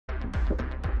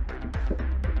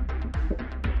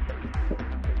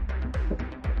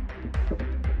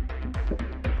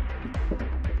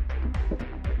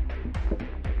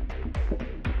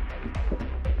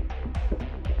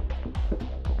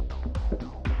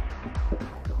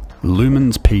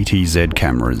Lumens PTZ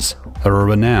cameras are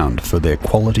renowned for their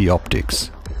quality optics,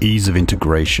 ease of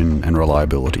integration and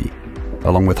reliability,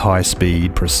 along with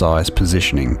high-speed, precise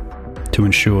positioning to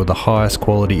ensure the highest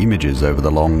quality images over the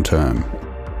long term.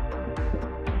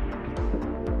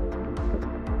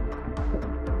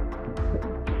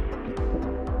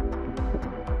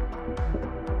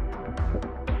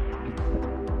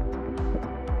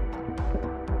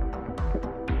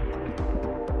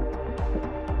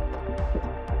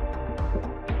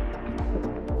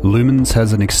 Lumens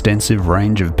has an extensive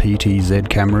range of PTZ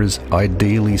cameras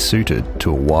ideally suited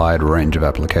to a wide range of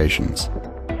applications,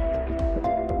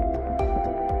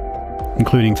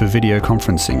 including for video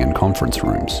conferencing and conference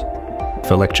rooms,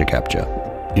 for lecture capture,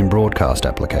 in broadcast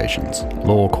applications,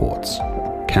 law courts,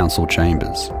 council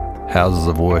chambers, houses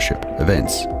of worship,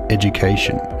 events,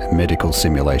 education, and medical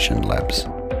simulation labs.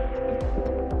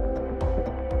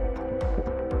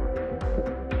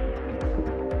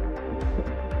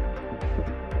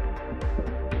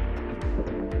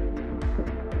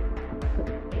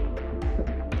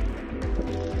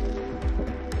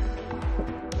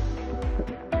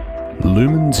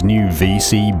 Lumens' new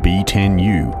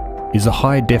VC-B10U is a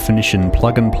high-definition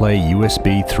plug-and-play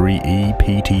USB 3E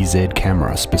PTZ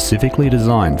camera specifically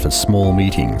designed for small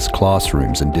meetings,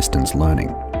 classrooms and distance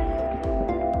learning.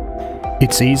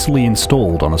 It's easily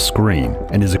installed on a screen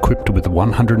and is equipped with a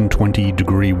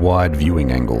 120-degree wide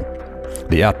viewing angle.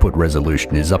 The output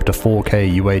resolution is up to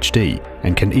 4K UHD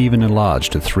and can even enlarge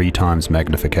to 3 times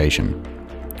magnification.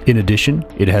 In addition,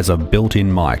 it has a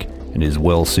built-in mic and is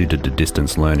well suited to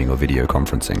distance learning or video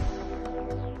conferencing.